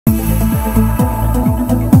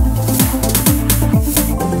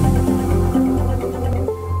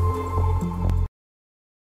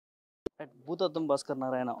భూతద్దం Bhaskar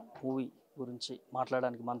Narayana movie గురించి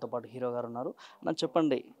మాట్లాడడానికి మనతో పాటు హీరో గారు ఉన్నారు. నన్ను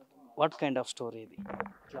చెప్పండి, వాట్ కైండ్ ఆఫ్ స్టోరీ ఇది?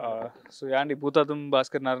 సో అండి Boothaddam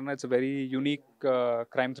Bhaskar Narayana, it's a very unique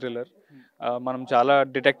crime thriller. మనం చాలా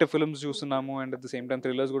డిటెక్టివ్ ఫిల్మ్స్ చూస్తున్నాము and at the same time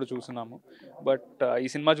thrillers కూడా చూస్తున్నాము. బట్ ఈ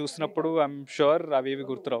సినిమా చూసినప్పుడు ఐఎమ్ షూర్ అవేవి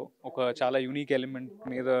గుర్తురావు. ఒక చాలా యూనిక్ ఎలిమెంట్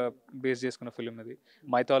మీద బేస్ చేసుకున్న ఫిలిం ఇది.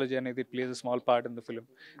 మైథాలజీ అనేది place a small part in the film.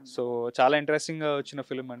 So చాలా ఇంట్రెస్టింగ్గా వచ్చిన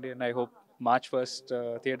ఫిలిం అండి. And I hope March 1st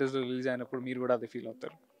థియేటర్స్లో రిలీజ్ అయినప్పుడు మీరు కూడా అది ఫీల్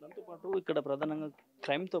అవుతారు. దాంతోపాటు ఇక్కడ ప్రధానంగా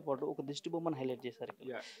క్రైమ్తో పాటు ఒక దిష్టి బొమ్మను హైలైట్ చేశారు.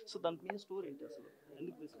 సో దాని మీద స్టోరీ ఏంటి అసలు?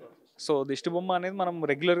 ఎందుకు తీసుకోవాలి? సో దిష్టి బొమ్మ అనేది మనం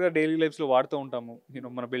రెగ్యులర్గా డైలీ లైఫ్స్లో వాడుతూ ఉంటాము.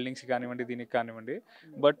 మన బిల్డింగ్స్కి కానివ్వండి, దీనికి కానివ్వండి.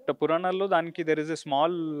 బట్ పురాణాల్లో దానికి there is a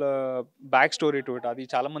small back story to it. అది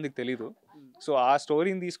చాలా మందికి తెలీదు. సో ఆ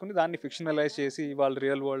స్టోరీని తీసుకుని దాన్ని ఫిక్షనలైజ్ చేసి వాళ్ళు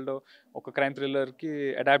రియల్ వరల్డ్ ఒక క్రైమ్ థ్రిల్లర్కి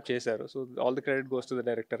అడాప్ట్ చేశారు. So all the credit goes to the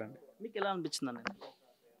director అండి. మీకు ఎలా అనిపించింది అండి?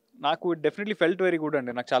 నాకు డెఫినెట్లీ ఫెల్ట్ వెరీ గుడ్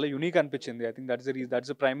అండి. నాకు చాలా యూనిక్ అనిపించింది. I think that's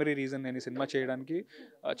the primary reason నేను ఈ సినిమా చేయడానికి.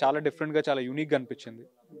 చాలా డిఫరెంట్గా, చాలా యూనిక్గా అనిపించింది.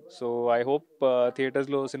 సో ఐ హోప్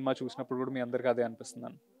థియేటర్స్లో సినిమా చూసినప్పుడు కూడా మీ అందరికీ అదే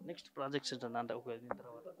అనిపిస్తున్నాను. నెక్స్ట్ ప్రాజెక్ట్స్ అంటే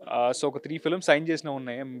సో ఒక 3 ఫిల్మ్స్ సైన్ చేసిన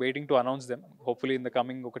ఉన్నాయి. I'm waiting to announce them. Hopefully in the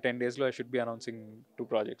coming ఒక 10 daysలో I should be announcing 2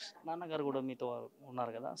 projects. నాన్నగారు కూడా మీతో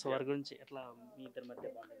ఉన్నారు కదా, సో వారి గురించి ఎట్లా మీ ఇద్దరి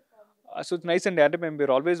మధ్య? సో ఇట్స్ నైస్ అండి. అంటే మేము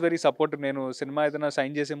వీఆర్ ఆల్వేస్ వెరీ సపోర్ట్. నేను సినిమా ఏదైనా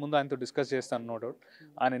సైన్ చేసే ముందు ఆయనతో డిస్కస్ చేస్తాను, నో డౌట్.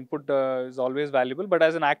 ఆయన input is always valuable. But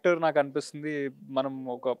as an actor నాకు అనిపిస్తుంది, మనం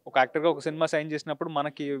ఒక యాక్టర్గా ఒక సినిమా సైన్ చేసినప్పుడు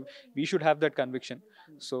మనకి we should have that conviction.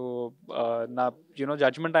 So నా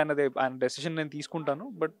జడ్జ్మెంట్ ఆయన డెసిషన్ నేను తీసుకుంటాను.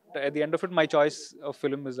 But at the end of it my choice of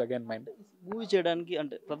film is again mind. Movie చేయడానికి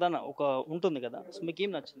అంటే ప్రధాన ఒక ఉంటుంది కదా, సో మీకు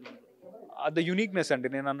ఏం నచ్చింది? ద యూనిక్నెస్ అండి.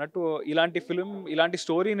 నేను అన్నట్టు ఇలాంటి ఫిలిం, ఇలాంటి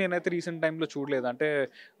స్టోరీ నేనైతే రీసెంట్ టైంలో చూడలేదు. అంటే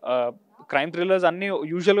క్రైమ్ థ్రిల్లర్స్ అన్నీ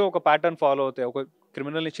యూజువల్గా ఒక ప్యాటర్న్ ఫాలో అవుతాయి. ఒక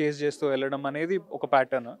క్రిమినల్ని చేజ్ చేస్తూ వెళ్ళడం అనేది ఒక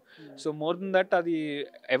pattern. So more than that, అది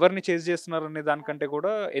ఎవరిని చేజ్ చేస్తున్నారు అనే దానికంటే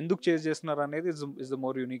కూడా ఎందుకు చేజ్ చేస్తున్నారు అనేది is the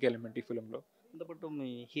more unique element ఈ ఫిలింలో. దాంతోపాటు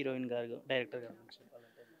మీ హీరోయిన్ గారు, డైరెక్టర్ గారు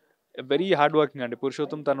వెరీ హార్డ్ వర్కింగ్ అండి.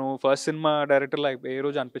 పురుషోత్తం తను ఫస్ట్ సినిమా డైరెక్టర్లో ఏ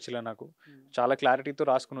రోజు అనిపించలే నాకు. చాలా క్లారిటీతో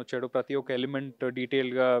రాసుకుని వచ్చాడు. ప్రతి ఒక్క ఎలిమెంట్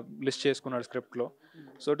డీటెయిల్గా లిస్ట్ చేసుకున్నాడు స్క్రిప్ట్లో.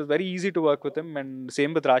 So it is very easy to work with him. And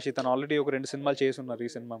same with రాశి, తను ఆల్రెడీ ఒక 2 సినిమాలు చేసి ఉన్నారు ఈ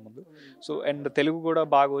సినిమా ముందు. సో అండ్ తెలుగు కూడా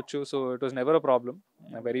బాగా వచ్చు. So it was never a problem.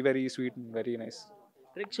 Very very sweet and very nice.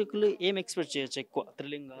 ప్రేక్షకులు ఏం ఎక్స్పెక్ట్ చేయొచ్చు? ఎక్కువ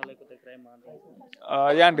థ్రిల్లింగ్ లేకపోతే క్రైమ్?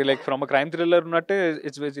 యా అండి, like from a crime thriller ఉన్నట్టే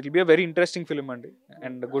it will be a very interesting film అండి.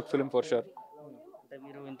 And good film for sure.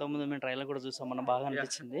 మీరు ఇంతకుముందు మేము ట్రైలర్ కూడా చూసాం, మనం బాగా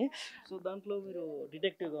అనిపించింది. సో దాంట్లో మీరు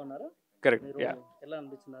డిటెక్టివ్గా ఉన్నారా? కరెక్ట్. ఎలా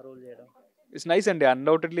అనిపించింది ఆ రోల్ చేయడం? ఇట్స్ నైస్ అండి.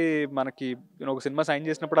 అన్డౌటెడ్లీ మనకి ఒక సినిమా సైన్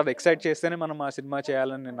చేసినప్పుడు అది ఎక్సైట్ చేస్తేనే మనం ఆ సినిమా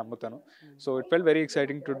చేయాలని నేను నమ్ముతాను. So it felt very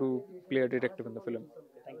exciting to do play a detective in the film.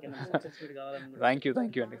 Thank you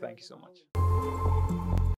అండి. Thank you so much.